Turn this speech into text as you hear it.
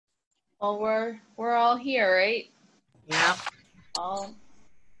Well, we're all here, right? Yeah. So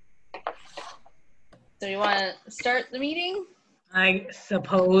you want to start the meeting? I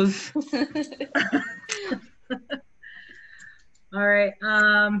suppose. All right.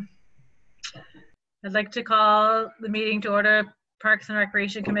 I'd like to call the meeting to order. Parks and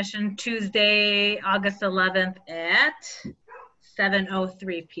Recreation Commission, Tuesday, August 11th at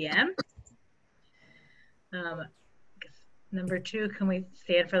 7:03 p.m. Number 2, can we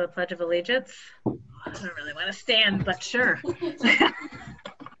stand for the Pledge of Allegiance? I don't really want to stand, but sure.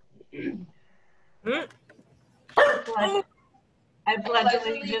 I pledge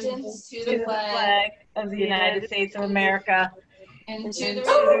allegiance to the flag of the United States of America and to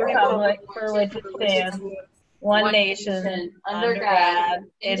the republic for which it stands, one nation, under God,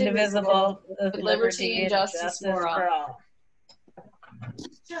 indivisible, with liberty and justice for all.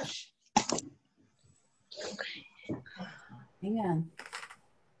 Hang on.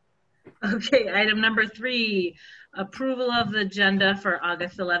 Okay, item number 3, approval of the agenda for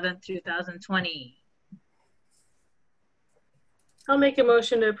August 11th, 2020. I'll make a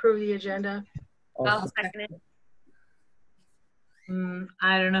motion to approve the agenda. I'll second it.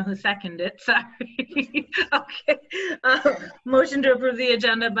 I don't know who seconded it, sorry. Okay, motion to approve the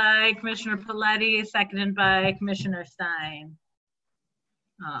agenda by Commissioner Paletti, seconded by Commissioner Stein.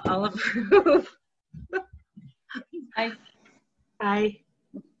 All approve. Aye.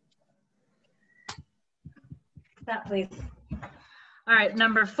 Stop, please. All right,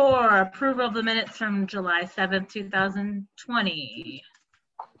 number 4, approval of the minutes from July 7th, 2020.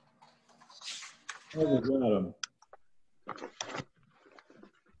 I got them.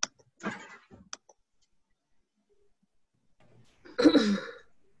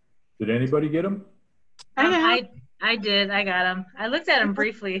 Did anybody get them? I did. I got them. I looked at them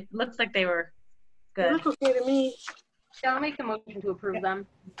briefly. Looks like they were good. They look okay to me. I'll make a motion to approve them.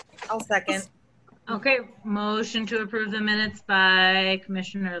 I'll second. Okay, motion to approve the minutes by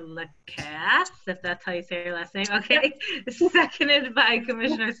Commissioner Lacasse, if that's how you say your last name. Okay, seconded by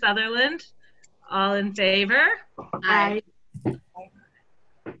Commissioner Sutherland. All in favor? Aye.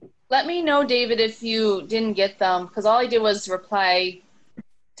 Let me know, David, if you didn't get them, because all I did was reply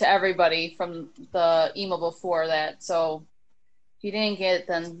to everybody from the email before that. So if you didn't get it,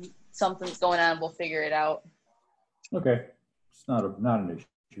 then something's going on. We'll figure it out. Okay, it's not an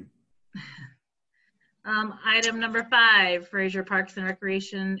issue. Item number 5, Fraser Parks and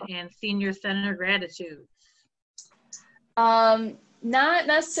Recreation and Senior Center gratitude. Not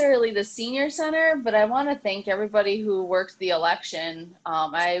necessarily the senior center, but I want to thank everybody who worked the election.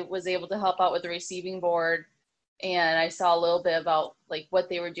 I was able to help out with the receiving board, and I saw a little bit about like what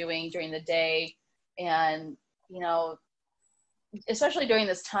they were doing during the day. And, you know, especially during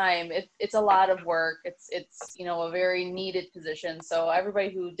this time, it's a lot of work. It's, you know, a very needed position. So everybody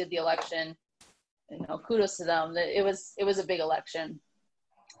who did the election, you know, kudos to them. It was a big election.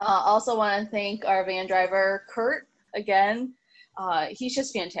 Also want to thank our van driver, Kurt, again. He's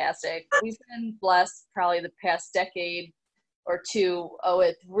just fantastic. We've been blessed probably the past decade or two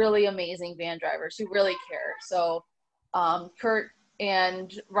with really amazing van drivers who really care. So Kurt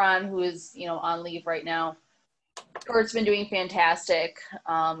and Ron, who is, you know, on leave right now, Kurt's been doing fantastic,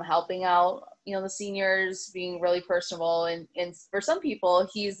 helping out, you know, the seniors, being really personable. And for some people,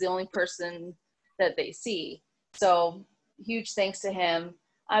 he's the only person that they see. So huge thanks to him.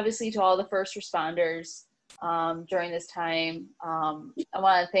 Obviously to all the first responders during this time. I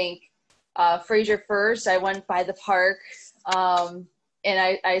want to thank Fraser first. I went by the park and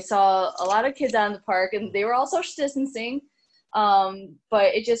I saw a lot of kids out in the park, and they were all social distancing.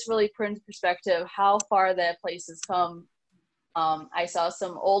 But it just put into perspective how far that place has come. I saw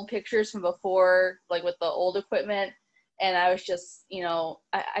some old pictures from before, like with the old equipment, and I was just, you know,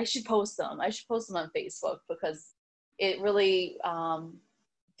 I should post them. I should post them on Facebook because it really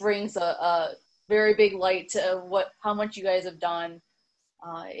brings a very big light to how much you guys have done.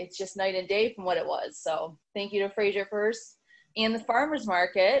 It's just night and day from what it was. So thank you to Fraser first and the farmers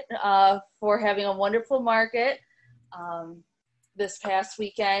market for having a wonderful market this past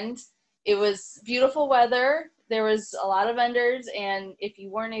weekend. It was beautiful weather. There was a lot of vendors, and if you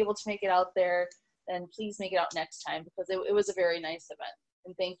weren't able to make it out there, then please make it out next time because it was a very nice event.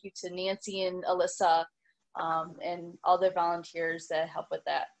 And thank you to Nancy and Alyssa and all the volunteers that help with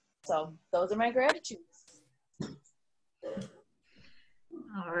that. So those are my gratitudes.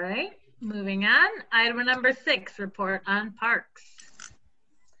 All right, moving on. Item number 6, report on parks.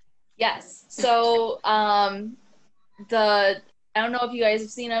 Yes, so I don't know if you guys have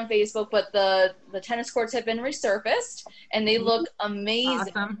seen on Facebook, but the tennis courts have been resurfaced and they look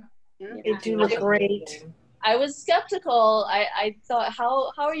amazing. Awesome. They do look great. I was skeptical. I thought,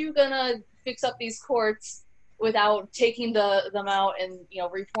 how are you gonna fix up these courts without taking them out and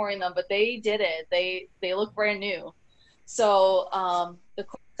repouring them? But they did it. They look brand new. So the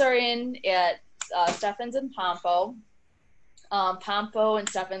courts are in at Stephens and Pompo. Pompo and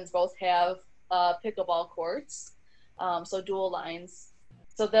Stephens both have pickleball courts, so dual lines.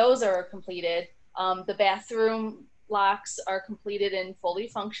 So those are completed. The bathroom locks are completed and fully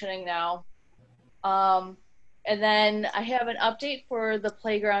functioning now. And then I have an update for the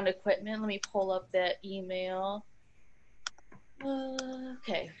playground equipment. Let me pull up that email.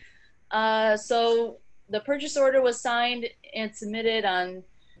 Okay. So the purchase order was signed and submitted on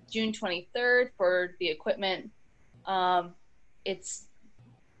June 23rd for the equipment. The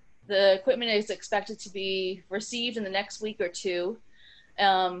equipment is expected to be received in the next week or two.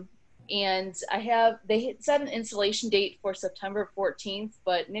 And they set an installation date for September 14th,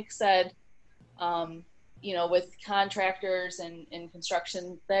 but Nick said, with contractors and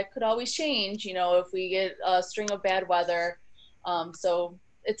construction, that could always change, if we get a string of bad weather. So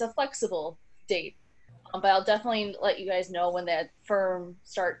it's a flexible date. But I'll definitely let you guys know when that firm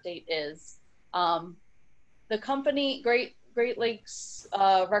start date is. The company, Great Lakes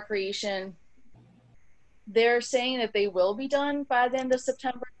Recreation, they're saying that they will be done by the end of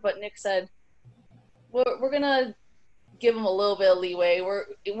September, but Nick said, we're gonna give them a little bit of leeway.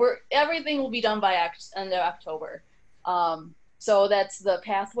 Everything will be done by end of October. So that's the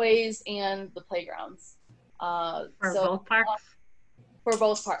pathways and the playgrounds. For both parks? For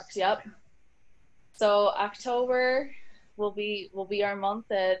both parks, yep. So October will be our month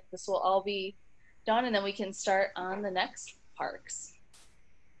that this will all be done, and then we can start on the next parks.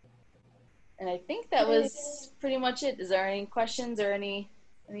 And I think that was pretty much it. Is there any questions or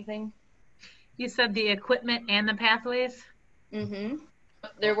anything? You said the equipment and the pathways? Mm-hmm.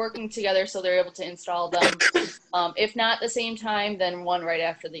 They're working together, so they're able to install them. If not the same time, then one right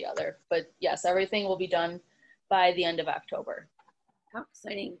after the other. But yes, everything will be done by the end of October. How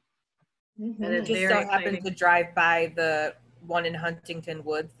exciting. Mm-hmm. That is Just very so happened exciting. to drive by the one in Huntington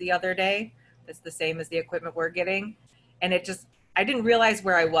Woods the other day. It's the same as the equipment we're getting. And I didn't realize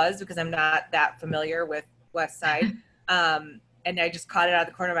where I was because I'm not that familiar with West Side. And I just caught it out of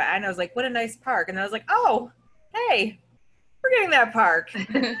the corner of my eye and I was like, what a nice park. And I was like, oh, hey, we're getting that park.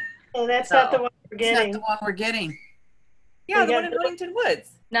 Oh, that's not the one we're It's not getting. the one we're getting. Yeah, They the got one in the- Huntington Woods.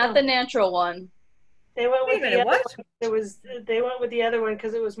 Not the natural one. They went Wait with a the minute, other what? one. They went with the other one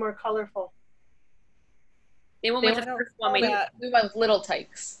because it was more colorful. They went They with went- the first one we that. We went with Little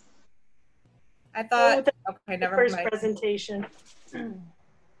Tykes. I They went thought, with the okay, never first mind. presentation.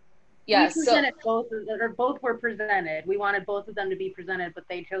 Yes. we So presented both were presented. We wanted both of them to be presented, but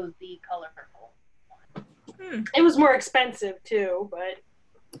they chose the colorful. It was more expensive too, but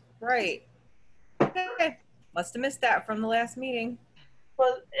Right. Okay. Must have missed that from the last meeting.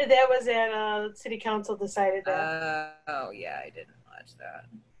 well, that was at city council decided that. Oh, yeah, I didn't watch that.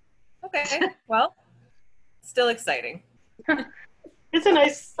 Okay, well, still exciting. It's a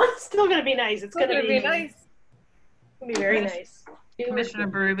nice. It's still gonna be nice. It's It's gonna be nice. Gonna be very nice. Commissioner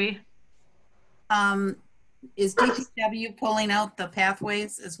Berube. Is DPW pulling out the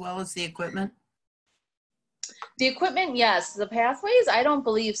pathways as well as the equipment? the equipment, yes. The pathways, I don't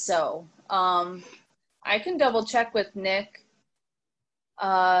believe so. I can double check with Nick.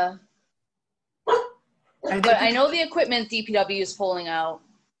 Are But I know the equipment DPW is pulling out.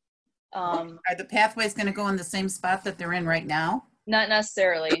 the pathways going to go in the same spot that they're in right now? Not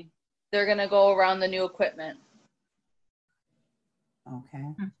necessarily. They're gonna go around the new equipment. Okay.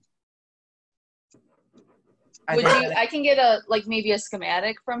 I can get maybe a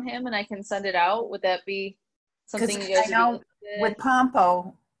schematic from him and I can send it out. Would that be something you guys I know would be with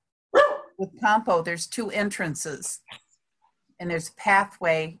interested Pompo, there's two entrances, and there's a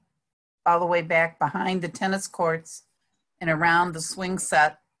pathway all the way back behind the tennis courts and around the swing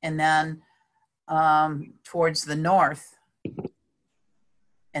set, and then towards the north.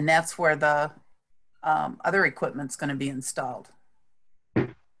 And that's where the other equipment's going to be installed.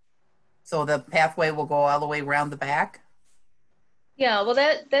 So the pathway will go all the way around the back? Yeah, well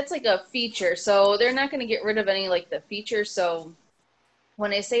that's like a feature. So they're not gonna get rid of any like the features. So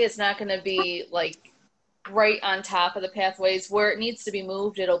when I say it's not gonna be like right on top of the pathways, where it needs to be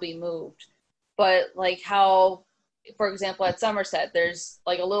moved, it'll be moved. But like how, for example, at Somerset, there's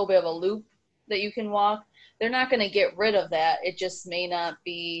like a little bit of a loop that you can walk. They're not gonna get rid of that. It just may not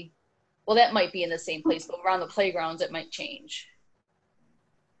be, well, that might be in the same place, but around the playgrounds, it might change.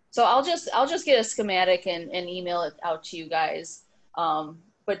 So I'll just get a schematic and email it out to you guys.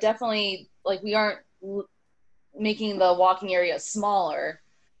 But definitely, like, we aren't making the walking area smaller.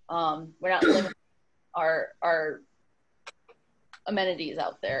 We're not limiting our amenities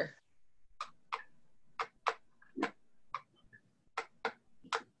out there.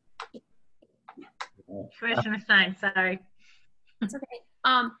 Commissioner Stein, sorry. It's okay.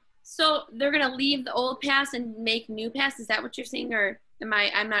 So they're gonna leave the old pass and make new pass. Is that what you're saying, or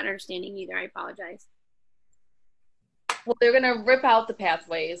I'm not understanding either. I apologize. Well, they're gonna rip out the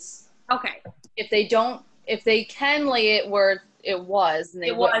pathways. Okay. If they can lay it where it was, and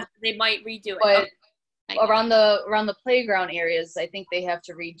they might redo it. But okay. around the playground areas, I think they have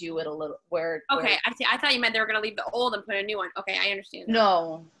to redo it a little. Okay, I see. I thought you meant they were gonna leave the old and put a new one. Okay, I understand.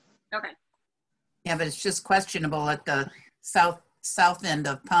 No. Okay. Yeah, but it's just questionable at the south end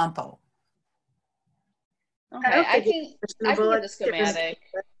of Pompo. Okay, I can get the schematic.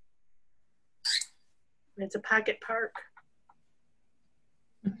 It's a pocket park.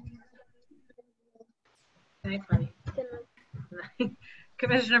 Okay, funny.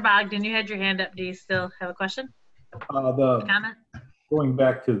 Commissioner Bogdan, you had your hand up. Do you still have a question? Comment? Going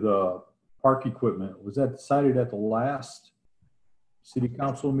back to the park equipment, was that decided at the last city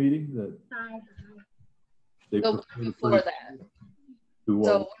council meeting that they before that? So it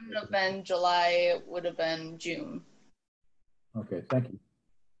wouldn't have been July, it would have been June. Okay, thank you.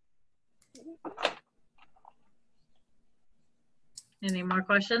 Any more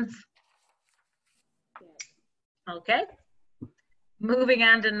questions? Okay. Moving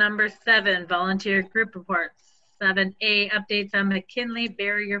on to number 7, volunteer group reports. 7A, updates on McKinley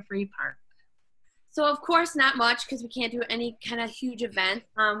barrier-free park. So of course not much because we can't do any kind of huge event.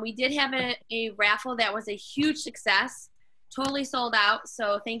 We did have a raffle that was a huge success, totally sold out.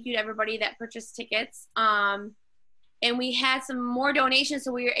 So thank you to everybody that purchased tickets. And we had some more donations,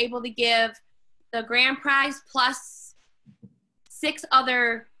 so we were able to give the grand prize plus 6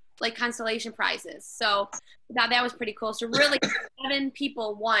 other like consolation prizes. So that was pretty cool. So really 7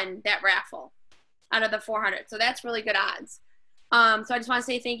 people won that raffle out of the 400. So that's really good odds. So I just want to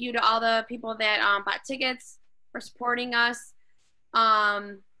say thank you to all the people that bought tickets for supporting us.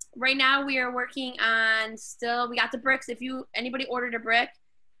 Right now we are working on we got the bricks. If anybody ordered a brick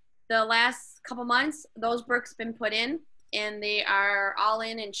the last couple months, those bricks been put in and they are all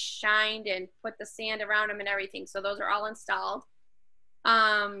in and shined and put the sand around them and everything. So those are all installed.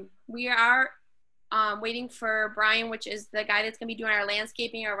 We are waiting for Brian, which is the guy that's going to be doing our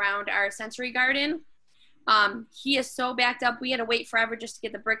landscaping around our sensory garden. He is so backed up. We had to wait forever just to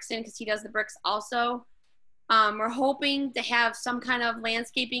get the bricks in because he does the bricks also. We're hoping to have some kind of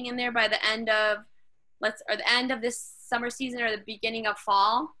landscaping in there by the end of the end of this summer season or the beginning of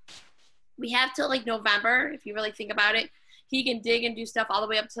fall. We have till like November, if you really think about it. He can dig and do stuff all the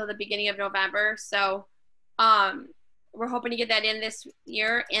way up till the beginning of November. So, we're hoping to get that in this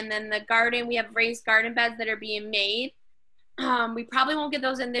year. And then the garden, we have raised garden beds that are being made. We probably won't get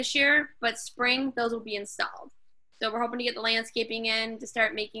those in this year, but spring, those will be installed. So we're hoping to get the landscaping in to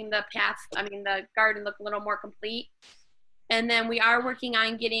start making the garden look a little more complete. And then we are working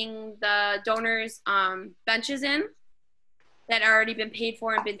on getting the donors' benches in that already been paid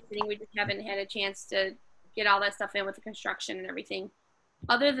for and been sitting. We just haven't had a chance to get all that stuff in with the construction and everything.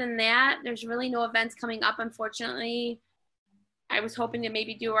 Other than that, there's really no events coming up, unfortunately. I was hoping to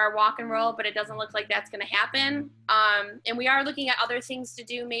maybe do our walk and roll, but it doesn't look like that's going to happen. And we are looking at other things to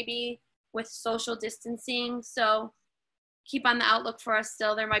do maybe with social distancing. So keep on the outlook for us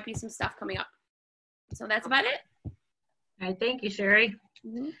still. There might be some stuff coming up. So that's about it. All right, thank you, Sherry.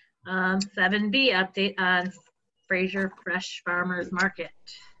 7B, update on Fraser Fresh Farmers Market.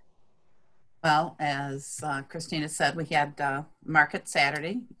 Well, as Christina said, we had market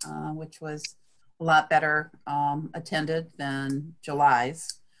Saturday, which was a lot better attended than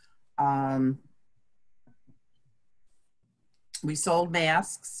July's. We sold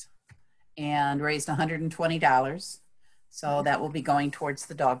masks and raised $120. So that will be going towards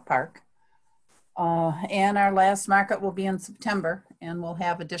the dog park. And our last market will be in September, and we'll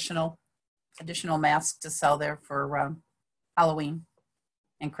have additional masks to sell there for Halloween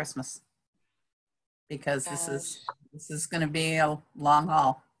and Christmas. Because this is going to be a long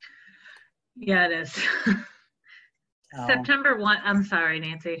haul. Yeah, it is. September 1. I'm sorry,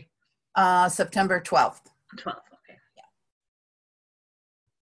 Nancy. September 12th. 12th. Okay.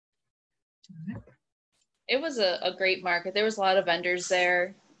 Yeah. It was a great market. There was a lot of vendors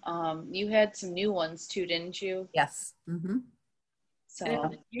there. You had some new ones too, didn't you? Yes. Mm-hmm. So and it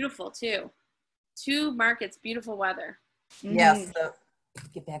was beautiful too. 2 markets, beautiful weather. Yes. So,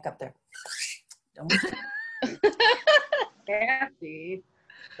 get back up there. Don't. Kathy.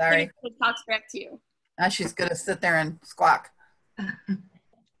 Sorry. It talks back to you. Now she's gonna sit there and squawk.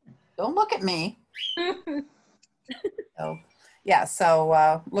 Don't look at me. So, yeah.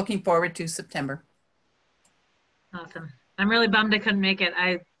 So looking forward to September. Awesome. I'm really bummed I couldn't make it.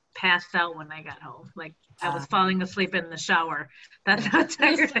 I passed out when I got home. Like I was falling asleep in the shower. That's how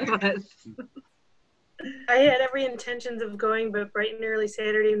tired I was. I had every intentions of going, but bright and early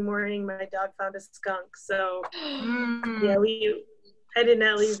Saturday morning, my dog found a skunk. So yeah, I did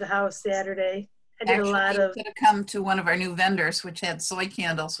not leave the house Saturday. I did Actually, a lot of. could have come to one of our new vendors, which had soy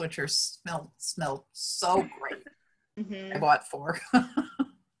candles, which are smelled so great. I bought 4.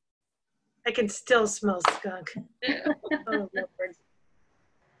 I can still smell skunk. Oh, Lord.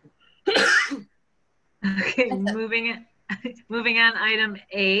 Okay, moving on. Item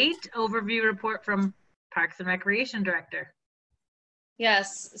 8, overview report from Parks and Recreation Director.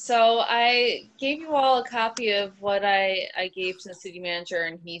 Yes, so I gave you all a copy of what I gave to the city manager,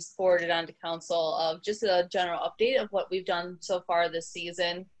 and he forwarded on to council of just a general update of what we've done so far this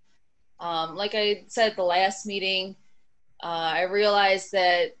season. Like I said at the last meeting, I realized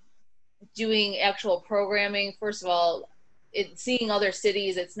that doing actual programming, first of all, seeing other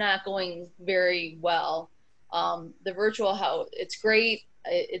cities, it's not going very well. The virtual house, it's great.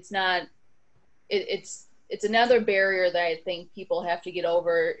 It's not. It's another barrier that I think people have to get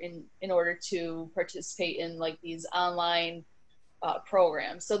over in order to participate in like these online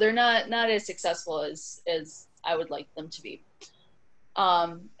programs. So they're not as successful as I would like them to be.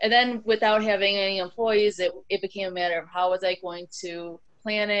 And then without having any employees, it became a matter of how was I going to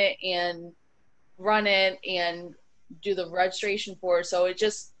plan it and run it and do the registration for it. So it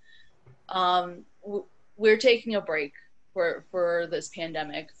just, we're taking a break for this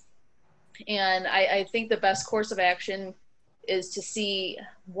pandemic. And I think the best course of action is to see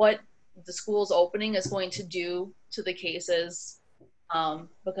what the school's opening is going to do to the cases,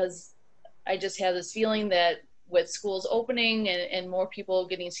 because I just have this feeling that with schools opening and more people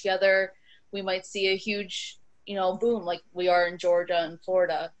getting together, we might see a huge, boom like we are in Georgia and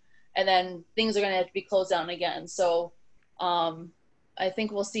Florida, and then things are going to have to be closed down again. So I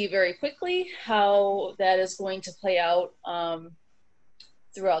think we'll see very quickly how that is going to play out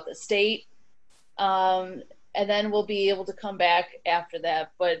throughout the state. And then we'll be able to come back after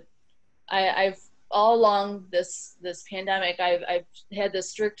that. But I've all along this pandemic, I've had this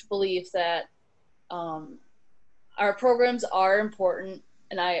strict belief that our programs are important,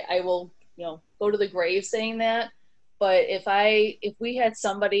 and I will go to the grave saying that. But if we had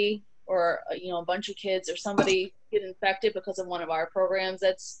somebody or a bunch of kids or somebody get infected because of one of our programs,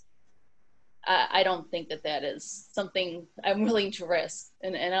 I don't think that is something I'm willing to risk.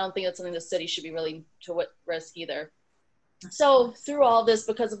 And I don't think that's something the city should be willing to risk either. So through all this,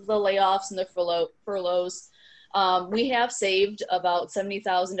 because of the layoffs and the furloughs, we have saved about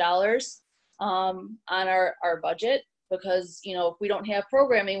 $70,000 on our budget, because, if we don't have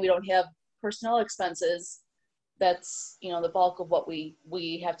programming, we don't have personnel expenses. That's, the bulk of what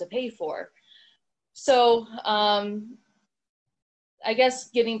we have to pay for. So, I guess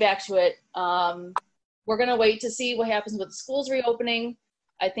getting back to it, we're going to wait to see what happens with the schools reopening.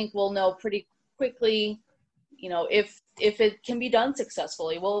 I think we'll know pretty quickly, if it can be done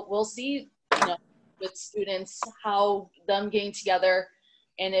successfully. We'll see, with students, how them getting together,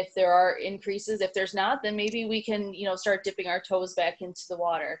 and if there are increases. If there's not, then maybe we can, start dipping our toes back into the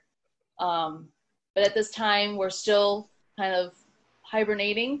water. But at this time, we're still kind of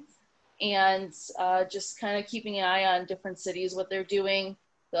hibernating, and just kind of keeping an eye on different cities, what they're doing,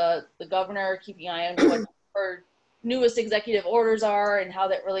 the governor keeping an eye on what her newest executive orders are and how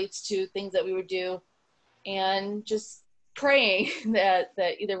that relates to things that we would do, and just praying that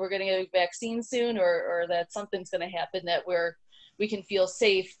either we're going to get a vaccine soon or that something's going to happen that we can feel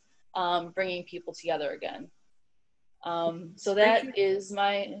safe bringing people together again. So that is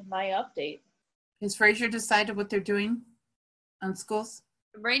my update. Has Fraser decided what they're doing on schools?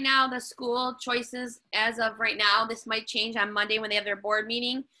 Right now, the school choices, as of right now, this might change on Monday when they have their board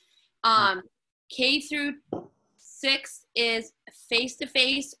meeting. K through 6 is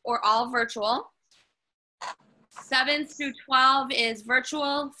face-to-face or all virtual. 7 through 12 is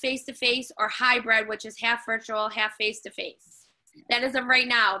virtual, face-to-face, or hybrid, which is half virtual, half face-to-face. That is of right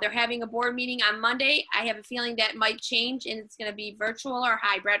now. They're having a board meeting on Monday. I have a feeling that might change, and it's going to be virtual or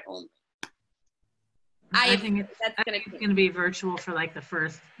hybrid only. I think it's going to be virtual for like the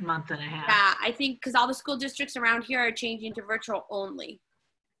first month and a half. Yeah, I think because all the school districts around here are changing to virtual only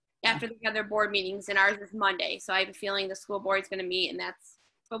after they have their board meetings, and ours is Monday. So I have a feeling the school board is going to meet,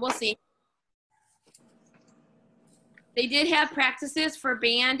 but we'll see. They did have practices for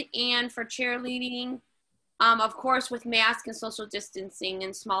band and for cheerleading, of course, with mask and social distancing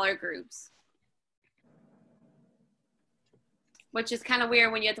in smaller groups. Which is kind of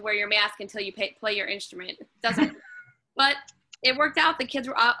weird when you have to wear your mask until you play your instrument. It doesn't, but it worked out. The kids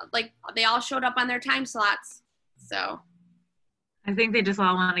were they all showed up on their time slots. So I think they just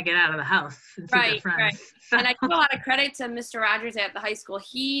all want to get out of the house and see their friends. Right. So. And I give a lot of credit to Mr. Rogers at the high school.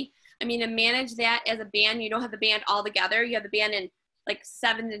 To manage that as a band, you don't have the band all together. You have the band in like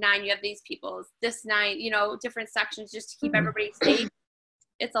 7 to 9. You have these people, this 9, different sections just to keep everybody safe.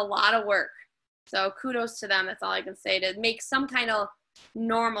 It's a lot of work. So kudos to them. That's all I can say, to make some kind of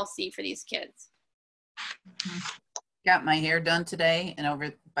normalcy for these kids. Got my hair done today, and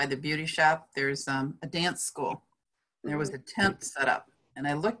over by the beauty shop, there's a dance school. There was a tent set up, and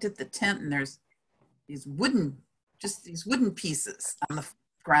I looked at the tent, and there's these wooden pieces on the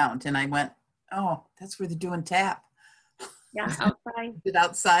ground, and I went, oh, that's where they're doing tap. Yeah, outside.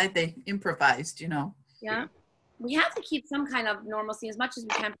 Outside, they improvised, Yeah. We have to keep some kind of normalcy as much as we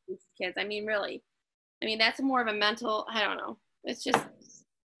can for these kids. Really. That's more of a mental, I don't know. It's just,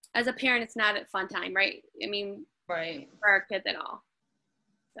 as a parent, it's not a fun time, right? Right. For our kids at all.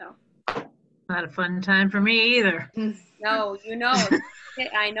 So. Not a fun time for me either. No,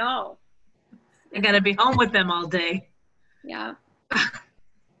 I know. I got to be home with them all day. Yeah.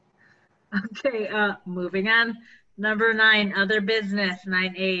 Okay, moving on. Number 9, other business.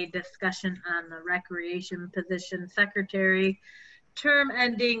 9A, discussion on the recreation position secretary, term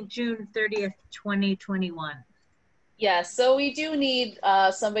ending June 30th, 2021. Yeah, so we do need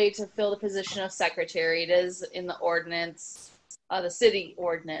somebody to fill the position of secretary. It is in the ordinance, the city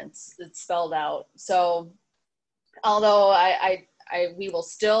ordinance. It's spelled out. So although we will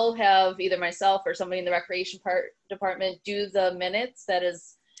still have either myself or somebody in the recreation department do the minutes, that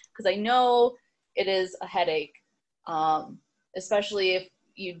is, because I know it is a headache, especially if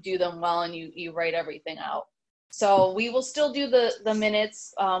you do them well and you write everything out. So we will still do the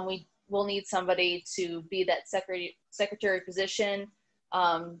minutes. We will need somebody to be that secretary position,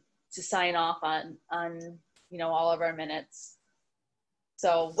 to sign off on all of our minutes.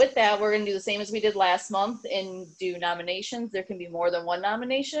 So with that, we're going to do the same as we did last month and do nominations. There can be more than one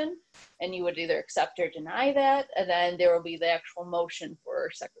nomination, and you would either accept or deny that, and then there will be the actual motion for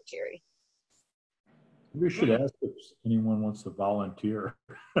secretary. We should ask if anyone wants to volunteer.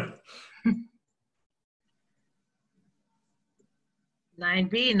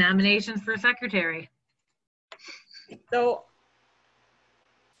 9B, nominations for secretary. So,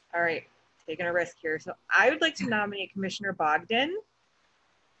 all right, taking a risk here. So I would like to nominate Commissioner Bogdan.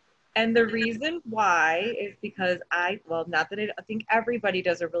 And the reason why is because I think everybody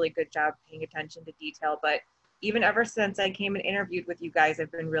does a really good job paying attention to detail, but even ever since I came and interviewed with you guys,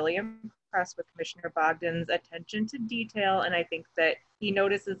 I've been really impressed with Commissioner Bogdan's attention to detail. And I think that he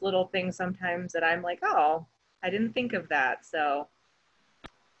notices little things sometimes that I'm like, oh, I didn't think of that. So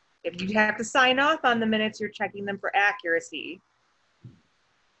if you have to sign off on the minutes, you're checking them for accuracy.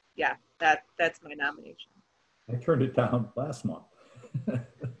 Yeah, that's my nomination. I turned it down last month.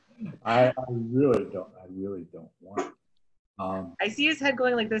 I really don't want. I see his head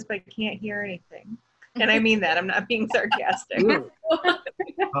going like this, but I can't hear anything. And I mean that. I'm not being sarcastic. Really?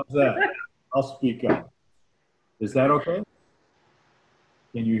 How's that? I'll speak up. Is that okay?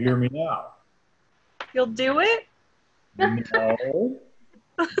 Can you hear me now? You'll do it? No.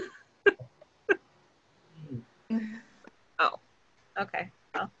 Oh, okay.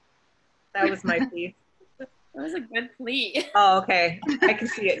 Well, that was my plea. That was a good plea. Oh, okay. I can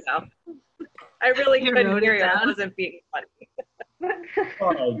see it now. I really couldn't hear you. I wasn't being funny. Oh,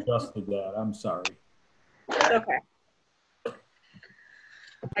 I adjusted that. I'm sorry. It's okay.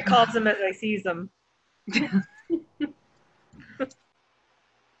 I called them as I sees them.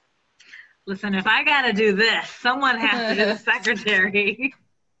 Listen, if I got to do this, someone has to do the secretary.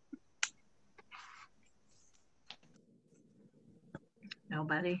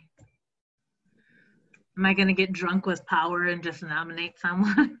 Nobody. Am I going to get drunk with power and just nominate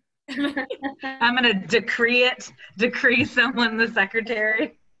someone? I'm going to decree someone the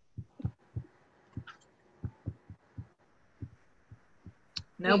secretary.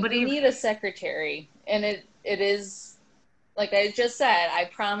 Nobody. We need a secretary, and it is, like I just said, I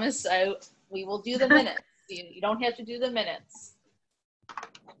promise we will do the minutes. You don't have to do the minutes.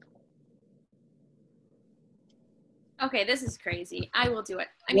 Okay, this is crazy. I will do it.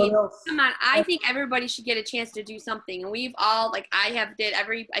 I mean, come on. I think everybody should get a chance to do something. And we've all, like, I did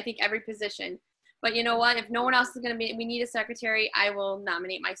every position. But you know what? If no one else is going to be, we need a secretary, I will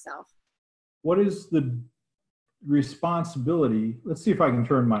nominate myself. What is the responsibility? Let's see if I can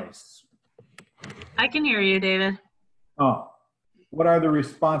turn my. I can hear you, David. Oh, what are the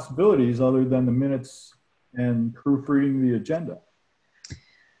responsibilities other than the minutes and proofreading the agenda?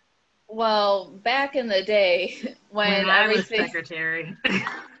 Well, back in the day when I was secretary.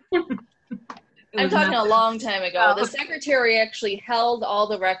 I'm talking a long time ago. The secretary actually held all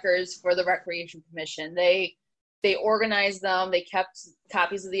the records for the Recreation Commission. They they organized them. They kept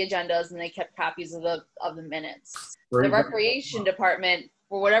copies of the agendas and they kept copies of the minutes. The recreation department,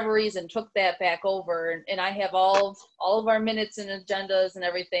 for whatever reason, took that back over, and I have all of our minutes and agendas and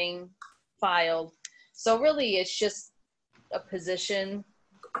everything filed. So really, it's just a position.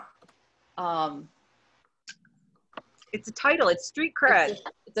 It's a title. It's street cred.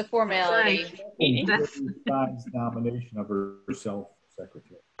 It's a formality. Sign's nomination of herself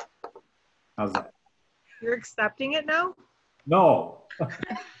secretary. How's that? You're accepting it now? No.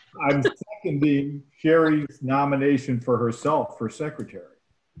 I'm seconding Sherry's nomination for herself for secretary.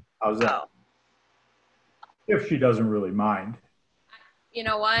 How's that? If she doesn't really mind. You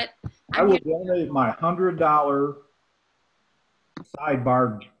know what? I will donate my $100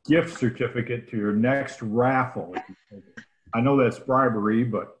 sidebar gift certificate to your next raffle. I know that's bribery,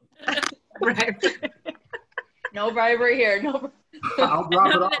 but no bribery here. No. I'll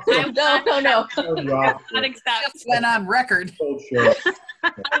drop it off. No. Not accept. Just went on record.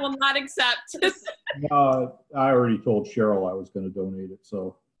 I will not accept. No, I already told Cheryl I was going to donate it,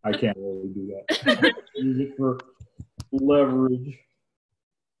 so I can't really do that. Use it for leverage.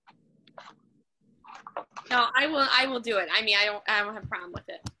 No, I will do it. I mean, I don't have a problem with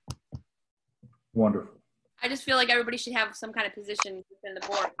it. Wonderful. I just feel like everybody should have some kind of position within the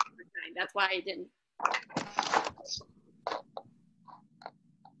board. That's why I didn't.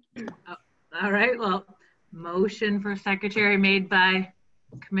 All right, well, motion for secretary made by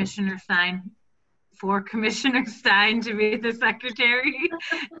Commissioner Stein, for Commissioner Stein to be the secretary,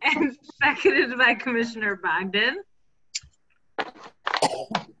 and seconded by Commissioner Bogdan.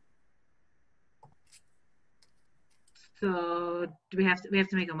 So do we have to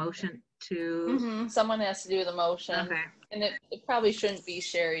make a motion to? Mm-hmm. Someone has to do the motion. Okay. And it probably shouldn't be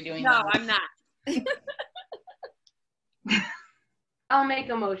Sherry doing No, that. I'm not. I'll make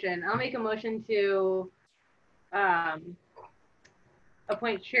a motion. I'll make a motion to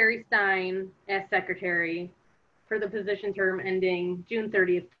appoint Sherry Stein as secretary for the position term ending June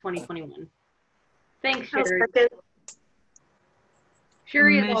 30th, 2021. Thanks, Sherry.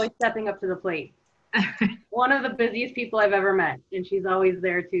 Sherry is always stepping up to the plate. One of the busiest people I've ever met, and she's always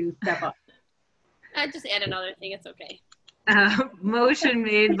there to step up. I just add another thing. It's okay. Motion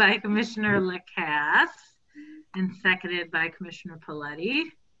made by Commissioner Lacasse and seconded by Commissioner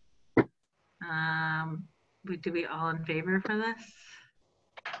Paletti. Do we all in favor for this?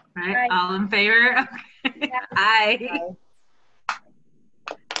 Right? Aye. All in favor? Okay. Yeah. Aye.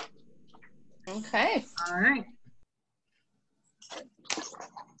 Okay. All right.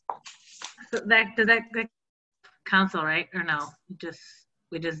 So does that council, right? Or no?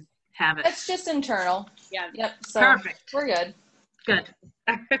 We just have it. It's just internal. Yeah. Yep. So Perfect. we're good. Good.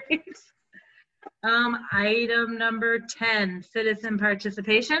 All right. Item number 10, citizen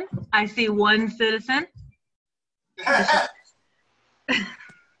participation. I see one citizen. Hi,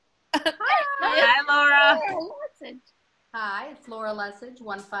 Laura. Hi, it's Laura Lessage,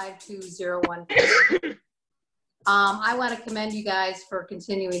 15201. I want to commend you guys for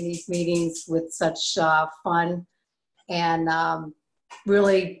continuing these meetings with such fun and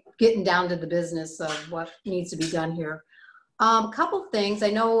really getting down to the business of what needs to be done here. A couple things.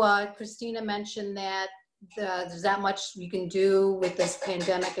 I know Christina mentioned that there's not much you can do with this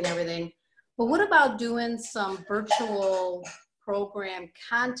pandemic and everything, but what about doing some virtual program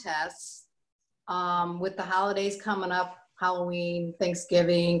contests with the holidays coming up? Halloween,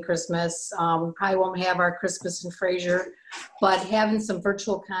 Thanksgiving, Christmas. We probably won't have our Christmas in Fraser, but having some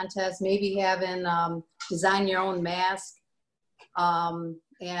virtual contests, maybe having design your own mask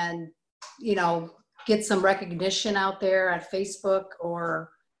and, you know, get some recognition out there at Facebook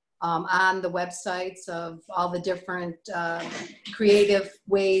or on the websites of all the different creative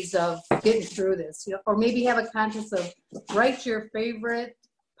ways of getting through this, you know, or maybe have a contest of write your favorite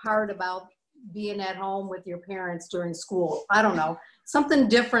part about being at home with your parents during school. I don't know, something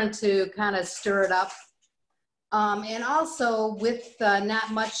different to kind of stir it up. And also with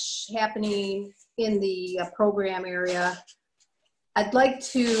not much happening in the program area, I'd like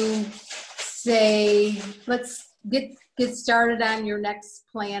to say, let's get started on your next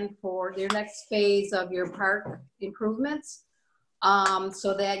plan for your next phase of your park improvements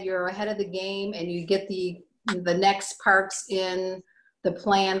so that you're ahead of the game and you get the next parks in the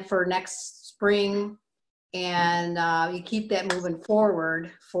plan for next spring, and you keep that moving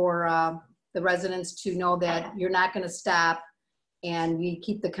forward for the residents to know that you're not going to stop, and we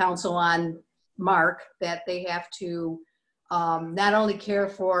keep the council on mark that they have to not only care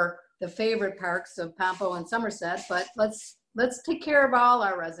for the favorite parks of Pompo and Somerset, but let's take care of all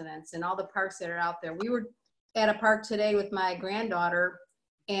our residents and all the parks that are out there. We were at a park today with my granddaughter,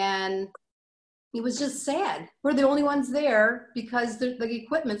 and it was just sad. We're the only ones there because the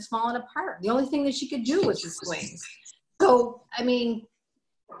equipment's falling apart. The only thing that she could do was the swings. So, I mean,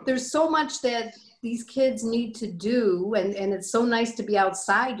 there's so much that these kids need to do, and it's so nice to be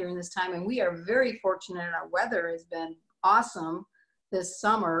outside during this time. And we are very fortunate. Our weather has been awesome this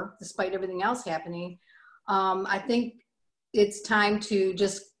summer, despite everything else happening. I think it's time to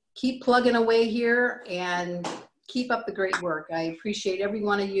just keep plugging away here and keep up the great work. I appreciate every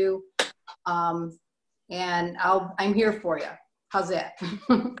one of you. And I'm here for you. How's that?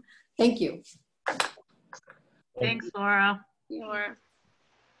 Thank you. Thanks, Laura. Laura.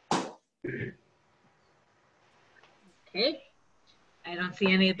 Okay. I don't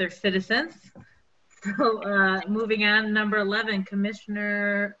see any other citizens. So moving on, number 11,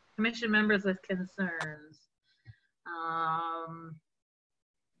 commission members with concerns.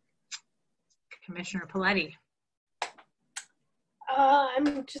 Commissioner Paletti.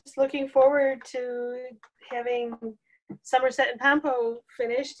 I'm just looking forward to having Somerset and Pompo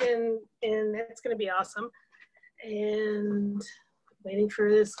finished, and it's going to be awesome. And waiting for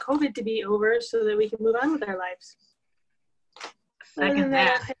this COVID to be over so that we can move on with our lives. Second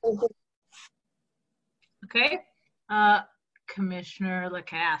that. Okay. Commissioner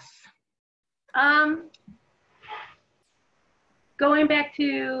Lacasse. Going back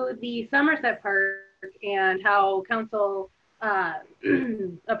to the Somerset Park and how council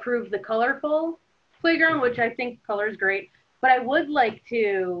approved the colorful playground, which I think color is great, but I would like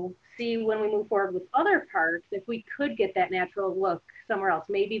to see when we move forward with other parks if we could get that natural look somewhere else.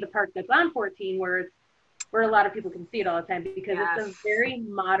 Maybe the park that's on 14 where a lot of people can see it all the time, because it's a very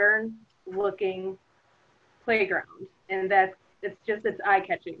modern looking playground, and it's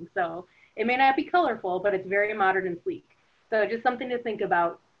eye-catching. So it may not be colorful, but it's very modern and sleek. So just something to think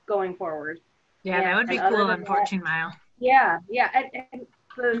about going forward. Yeah, that would be cool on 14 Mile. Yeah. And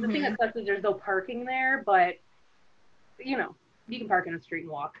the thing that sucks is there's no parking there, but you can park in the street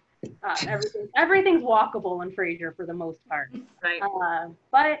and walk. Everything's walkable in Fraser for the most part. Right.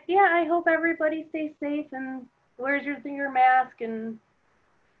 But yeah, I hope everybody stays safe and wears your mask and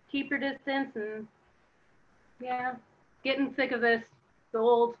keep your distance, and getting sick of this. It's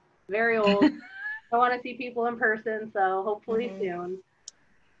old, very old. I want to see people in person, so hopefully soon.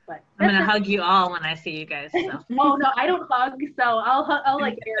 But I'm gonna hug you all when I see you guys. So. Oh no, I don't hug, so I'll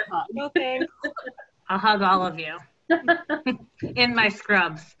like air hug. Okay. I'll hug all of you in my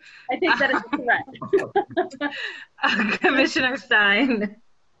scrubs. I think that is a threat. Commissioner Stein.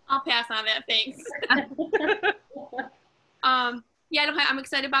 I'll pass on that. Thanks. I'm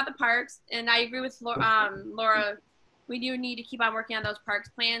excited about the parks, and I agree with Laura. We do need to keep on working on those parks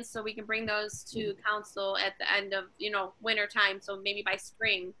plans so we can bring those to council at the end of winter time. So maybe by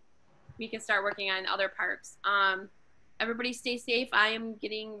spring we can start working on other parks. Everybody stay safe. I am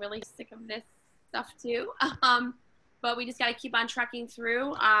getting really sick of this stuff too. But we just got to keep on trucking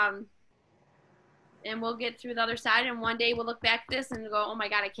through. And we'll get through the other side, and one day we'll look back at this and go, oh my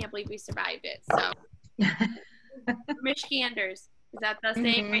God, I can't believe we survived it. So Michiganders, is that the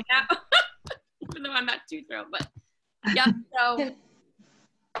saying right now? Even though I'm not too thrilled, but yeah. So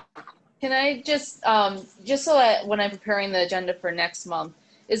can I just so that when I'm preparing the agenda for next month,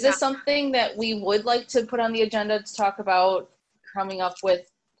 is this something that we would like to put on the agenda to talk about coming up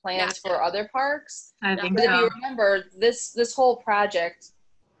with plans for other parks? I think so. If you remember, this whole project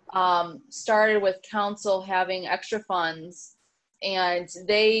started with council having extra funds, and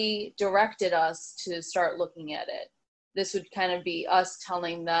they directed us to start looking at it. This would kind of be us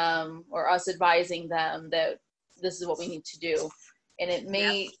telling them or us advising them that this is what we need to do. And it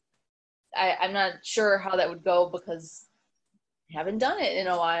may, I'm not sure how that would go because I haven't done it in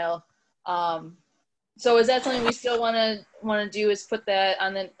a while. So is that something we still want to do, is put that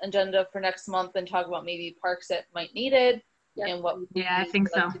on the agenda for next month and talk about maybe parks that might need it? And what? I think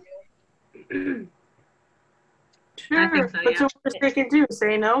so. Sure. I think so, What's what they can do?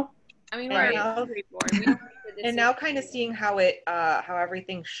 Say no. I mean, and now kind of seeing how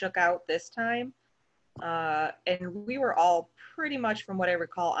everything shook out this time, and we were all pretty much, from what I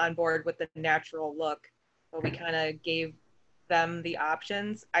recall, on board with the natural look, but we kind of gave them the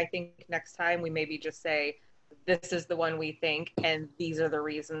options. I think next time we maybe just say, this is the one we think, and these are the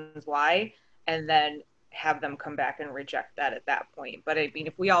reasons why, and then have them come back and reject that at that point. But I mean,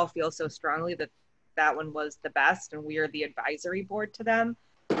 if we all feel so strongly that that one was the best, and we are the advisory board to them,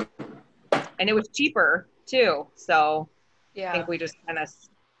 and it was cheaper too, so I think we just kind of,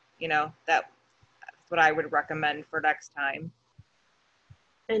 that's what I would recommend for next time.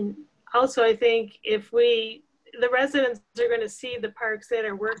 And also, I think if the residents are going to see the parks that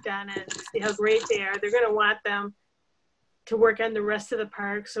are worked on and see how great they are, they're going to want them to work on the rest of the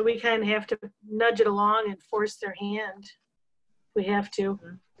park. So we kind of have to nudge it along and force their hand. We have to.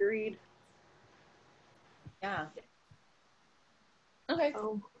 Agreed. Yeah. Okay.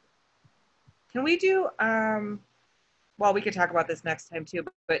 Oh. Can we do, well, we could talk about this next time too,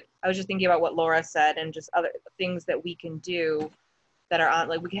 but I was just thinking about what Laura said and just other things that we can do that are on,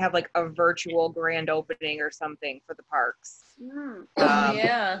 like we could have like a virtual grand opening or something for the parks.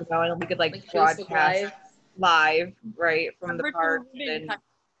 Yeah. You know, and we could like Facebook broadcast live, right, from the Virtual park. ribbon And cut.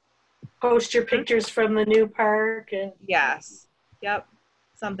 Post your pictures from the new park. And yes, yep,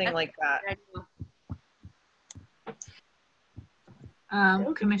 something like that.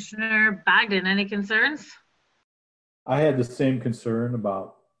 Commissioner Bogdan, any concerns? I had the same concern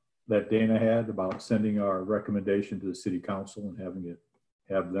about that Dana had about sending our recommendation to the city council and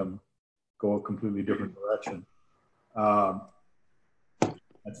have them go a completely different direction.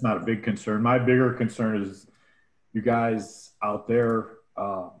 That's not a big concern. My bigger concern is you guys out there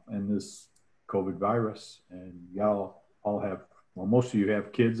and this COVID virus, and y'all all have, well, most of you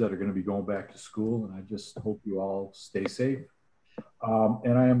have kids that are going to be going back to school, and I just hope you all stay safe.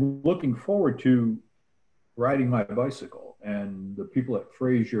 And I am looking forward to riding my bicycle, and the people at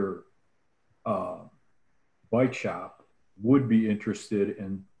Fraser Bike Shop would be interested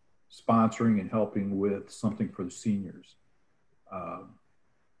in sponsoring and helping with something for the seniors.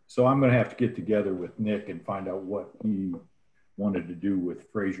 So I'm going to have to get together with Nick and find out what he wanted to do with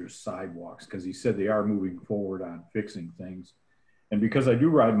Fraser's sidewalks, because he said they are moving forward on fixing things. And because I do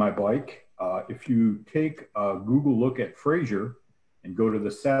ride my bike, if you take a Google look at Fraser and go to the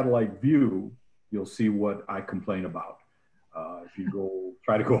satellite view, you'll see what I complain about. If you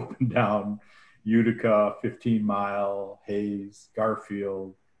try to go up and down Utica, 15 Mile, Hayes,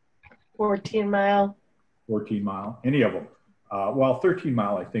 Garfield. 14 Mile. 14 Mile, any of them. Well, 13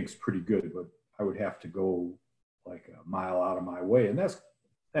 Mile I think is pretty good, but I would have to go like a mile out of my way. And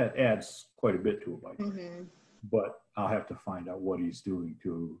that adds quite a bit to a bike. Mm-hmm. But I'll have to find out what he's doing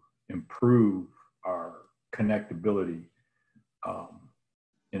to improve our connectability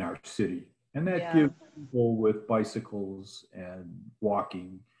in our city. And that gives people with bicycles and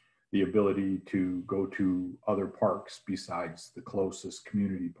walking the ability to go to other parks besides the closest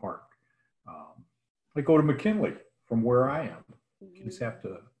community park. Like go to McKinley from where I am. Kids have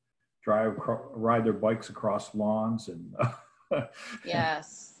to ride their bikes across lawns and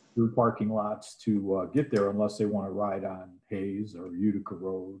through parking lots to get there, unless they want to ride on Hayes or Utica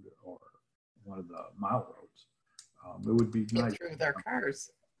Road or one of the mile roads. It would be nice through their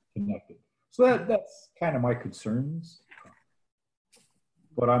cars connected. So that's kind of my concerns.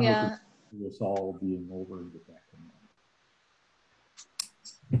 But I'm looking forward to this all being over and get back to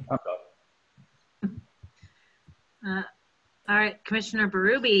normal. I'm done. All right, Commissioner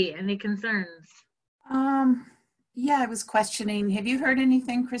Berube, any concerns? Yeah, I was questioning, have you heard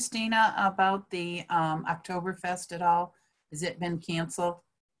anything, Christina, about the Oktoberfest at all? Has it been canceled?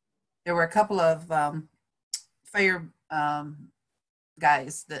 There were a couple of fire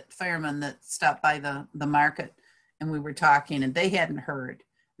firemen that stopped by the market, and we were talking, and they hadn't heard.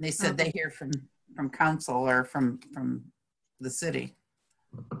 And they said they hear from council or from the city.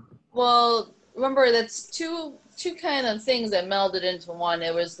 Well, remember that's two kind of things that melded into one.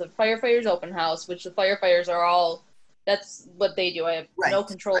 It was the firefighters open house, which the firefighters are all, that's what they do. I have no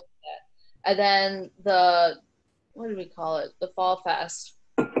control of that. And then what do we call it? The Fall Fest,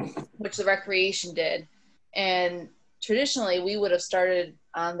 which the recreation did. And traditionally we would have started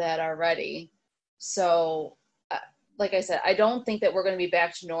on that already. So like I said, I don't think that we're going to be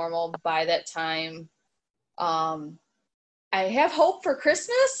back to normal by that time. I have hope for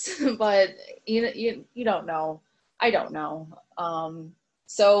Christmas, but you don't know. I don't know.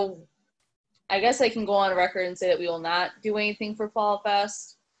 So I guess I can go on record and say that we will not do anything for Fall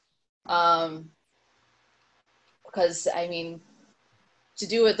Fest. Because I mean, to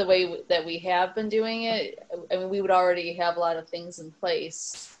do it the way that we have been doing it, I mean, we would already have a lot of things in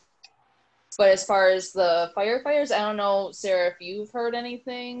place. But as far as the firefighters, I don't know, Sarah, if you've heard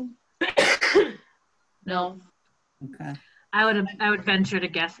anything. No. Okay. I would venture to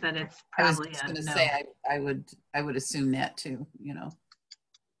guess that it's probably I was going to say I would assume that too, you know.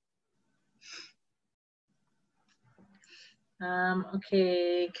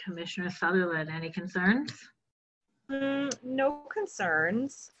 Okay, Commissioner Sutherland, any concerns? No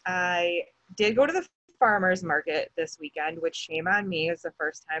concerns. I did go to the farmers market this weekend, which shame on me, is the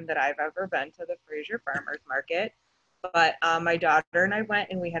first time that I've ever been to the Fraser farmers market. But my daughter and I went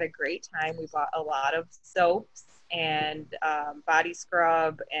and we had a great time. We bought a lot of soaps and body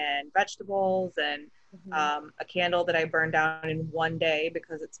scrub and vegetables and a candle that I burned down in one day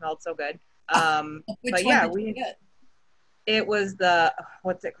because it smelled so good. Which but one yeah, did you get? it was the,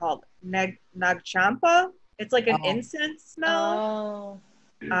 what's it called? Nagchampa. It's like an incense smell.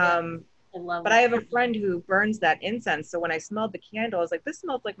 I love But I have a friend who burns that incense. So when I smelled the candle, I was like, this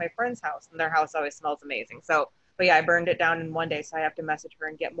smells like my friend's house. And their house always smells amazing. So, but yeah, I burned it down in one day. So I have to message her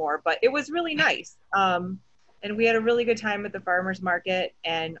and get more. But it was really nice. And we had a really good time at the farmer's market.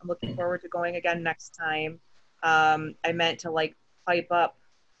 And I'm looking forward to going again next time. I meant to like pipe up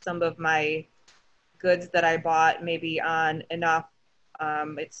some of my goods that I bought maybe on enough.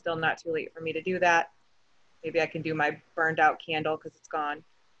 It's still not too late for me to do that. Maybe I can do my burned out candle because it's gone.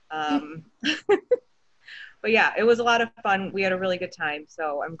 But yeah, it was a lot of fun. We had a really good time.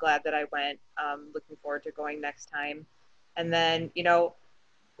 So I'm glad that I went. Looking forward to going next time. And then, you know,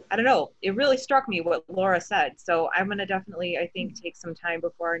 I don't know, it really struck me what Laura said. So I'm going to definitely, I think, take some time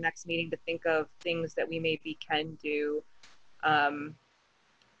before our next meeting to think of things that we maybe can do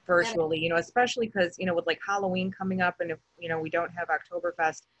virtually, you know, especially because, you know, with like Halloween coming up and if, you know, we don't have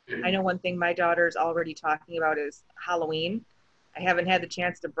Oktoberfest, I know one thing my daughter's already talking about is Halloween. I haven't had the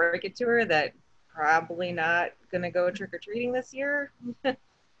chance to break it to her that probably not going to go trick-or-treating this year. But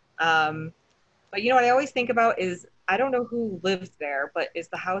you know what I always think about is, I don't know who lives there, but is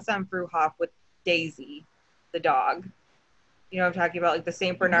the house on Fruhoff with Daisy, the dog. You know what I'm talking about? Like the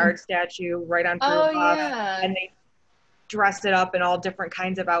St. Bernard statue right on Fruhoff. Oh, yeah. And they dressed it up in all different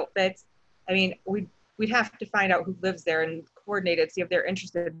kinds of outfits. I mean, we'd have to find out who lives there and coordinate it, see if they're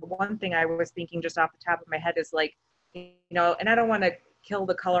interested. One thing I was thinking just off the top of my head is like, you know, and I don't want to kill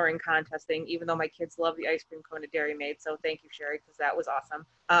the coloring contest thing, even though my kids love the ice cream cone at Dairy Maid. So thank you, Sherry, because that was awesome.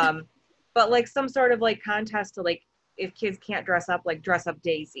 But like some sort of like contest to like, if kids can't dress up, like dress up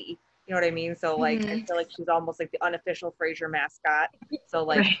Daisy. You know what I mean? So like, I feel like she's almost like the unofficial Fraser mascot. So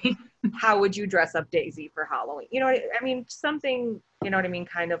like, how would you dress up Daisy for Halloween? You know what I mean? Something, you know what I mean?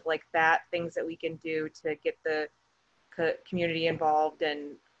 Kind of like that, things that we can do to get the community involved.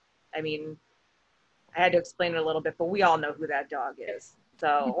 And I mean, I had to explain it a little bit, but we all know who that dog is.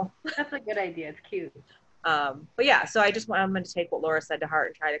 So that's a good idea. It's cute. But yeah, so I'm going to take what Laura said to heart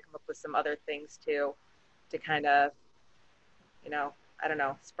and try to come up with some other things too, to kind of, you know, I don't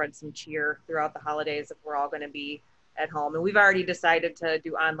know, spread some cheer throughout the holidays if we're all going to be at home. And we've already decided to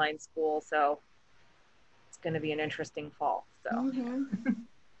do online school, so it's going to be an interesting fall. So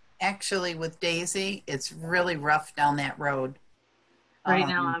Actually, with Daisy, it's really rough down that road. Right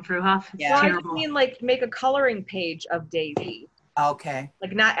now on Fruhoff, it's well, terrible. I mean, like make a coloring page of Daisy. Okay.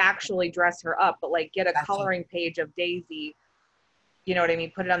 Like not actually dress her up, but like get a coloring page of Daisy. You know what I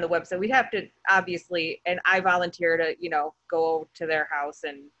mean? Put it on the website. We'd have to obviously, and I volunteer to, you know, go to their house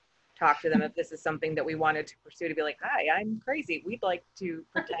and talk to them if this is something that we wanted to pursue, to be like, hi, I'm crazy. We'd like to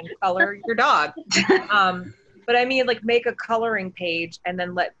pretend color your dog. But I mean, like make a coloring page and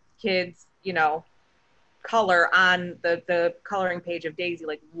then let kids, you know, color on the coloring page of Daisy,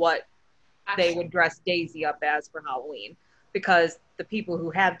 like what they would dress Daisy up as for Halloween. Because the people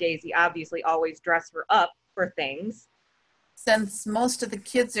who have Daisy obviously always dress her up for things. Since most of the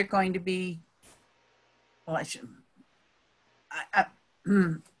kids are going to be, well,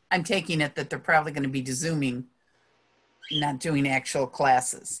 I'm taking it that they're probably going to be Zooming, not doing actual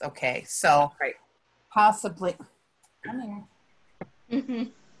classes. Okay, so possibly, come here.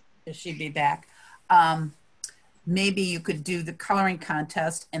 Will she be back? Maybe you could do the coloring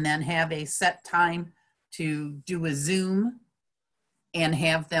contest and then have a set time to do a Zoom and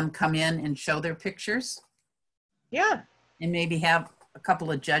have them come in and show their pictures. Yeah. And maybe have a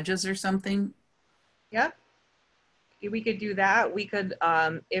couple of judges or something. Yeah. We could do that. We could,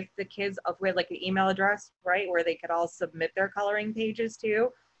 if the kids, if we had like an email address, right, where they could all submit their coloring pages to,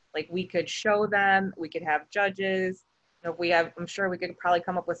 like we could show them, we could have judges. You know, if we have, I'm sure we could probably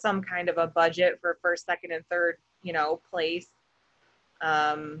come up with some kind of a budget for first, second, and third, you know, place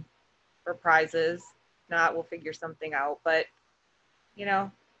for prizes. If not, we'll figure something out. But, you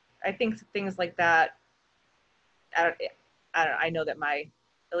know, I think things like that, I know that my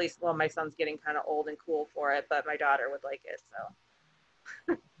son's getting kind of old and cool for it, but my daughter would like it,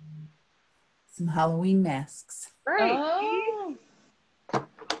 so. Some Halloween masks. Right. Oh.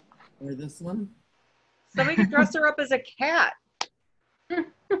 Or this one. Somebody could dress her up as a cat.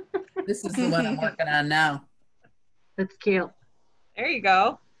 This is the one I'm working on now. That's cute. There you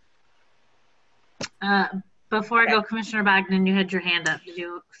go. Before I go, Commissioner Bogdan, you had your hand up. Did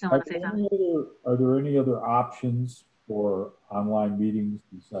you still want to say something? Are there any other options for online meetings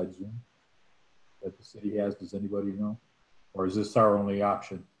besides Zoom that the city has? Does anybody know? Or is this our only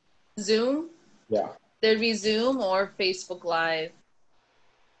option? Zoom? Yeah. There'd be Zoom or Facebook Live.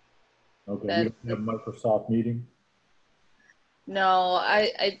 Okay, you don't have Microsoft Meeting? No,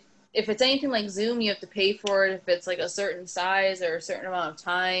 I if it's anything like Zoom, you have to pay for it if it's like a certain size or a certain amount of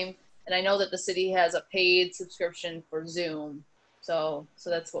time. And I know that the city has a paid subscription for Zoom. So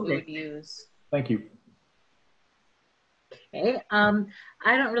that's what we would use. Thank you. Okay.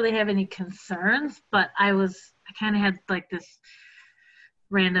 I don't really have any concerns, but I kind of had like this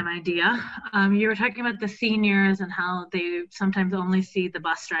random idea. You were talking about the seniors and how they sometimes only see the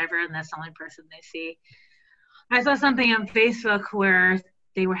bus driver and that's the only person they see. I saw something on Facebook where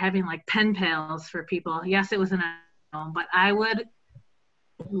they were having like pen pals for people. Yes, it was in a home, but I would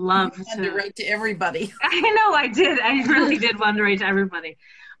love to write to everybody. I know I did. I really did want to write to everybody.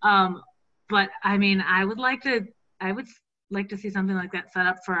 But I mean, I would like to see something like that set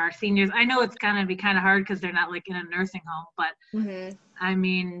up for our seniors. I know it's gonna be kind of hard because they're not like in a nursing home, but I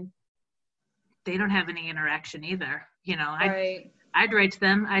mean, they don't have any interaction either. You know, I'd write to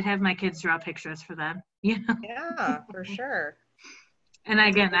them. I'd have my kids draw pictures for them. You know? Yeah, for sure. And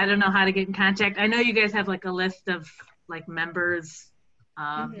again, I don't know how to get in contact. I know you guys have like a list of like members,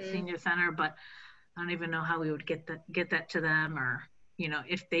 senior center, but I don't even know how we would get that to them, or you know,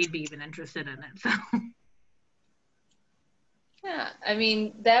 if they'd be even interested in it. So. Yeah, I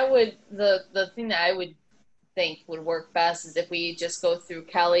mean, that would the thing that I would think would work best is if we just go through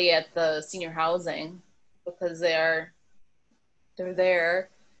Kelly at the senior housing, because they're there,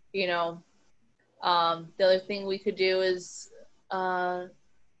 you know. The other thing we could do is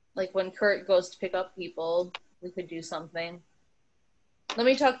like when Kurt goes to pick up people, we could do something. Let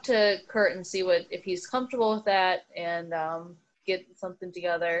me talk to Kurt and see if he's comfortable with that, and get something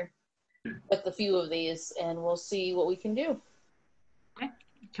together with a few of these, and we'll see what we can do. Okay.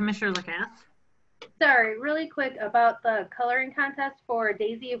 Commissioner Lacasse. Sorry, really quick about the coloring contest for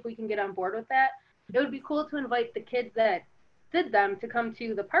Daisy, if we can get on board with that. It would be cool to invite the kids that did them to come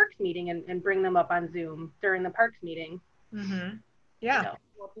to the parks meeting and bring them up on Zoom during the parks meeting. Mm-hmm. Yeah. So.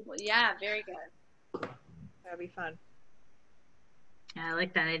 Yeah, very good. That'd be fun. Yeah, I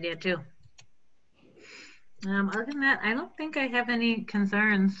like that idea too. Other than that, I don't think I have any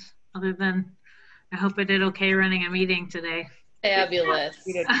concerns other than I hope I did okay running a meeting today. Fabulous.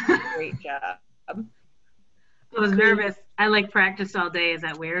 You did a great job. I was nervous. I like practiced all day. Is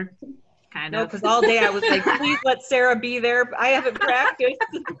that weird? Kind No, of. because all day I was like, please let Sarah be there. I haven't practiced.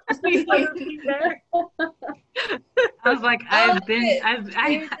 Please let her be there. I was like, I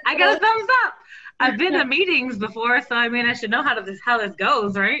got a thumbs up. I've been to meetings before, so I mean, I should know how this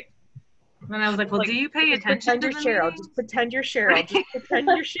goes, right? And I was like, well, do you pay attention to the Cheryl? meeting? Just pretend you're Cheryl. Right. Just pretend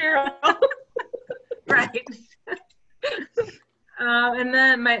you're Cheryl. Right. And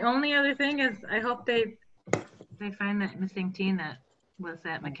then my only other thing is I hope they find that missing teen that was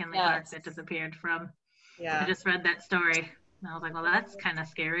at McKinley Park that disappeared from. Yeah. I just read that story. And I was like, well, that's kind of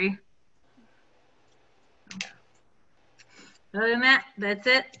scary. Other than that, that's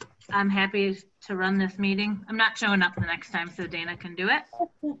it. I'm happy to run this meeting. I'm not showing up the next time so Dana can do it.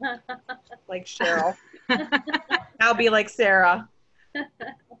 Like Cheryl. I'll be like Sarah. All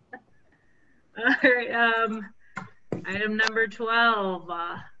right. Item number 12.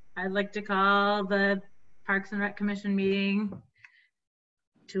 I'd like to call the Parks and Rec Commission meeting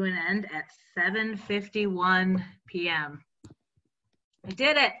to an end at 7:51 p.m. I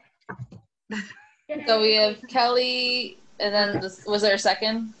did it. So we have Kelly, and then was there a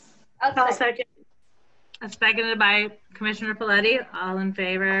second? I'll second. Seconded by Commissioner Paletti. All in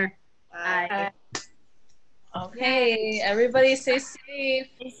favor? Aye. Okay, everybody stay safe.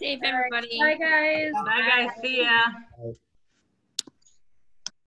 Stay safe, everybody. Bye, guys. Bye, guys. See ya.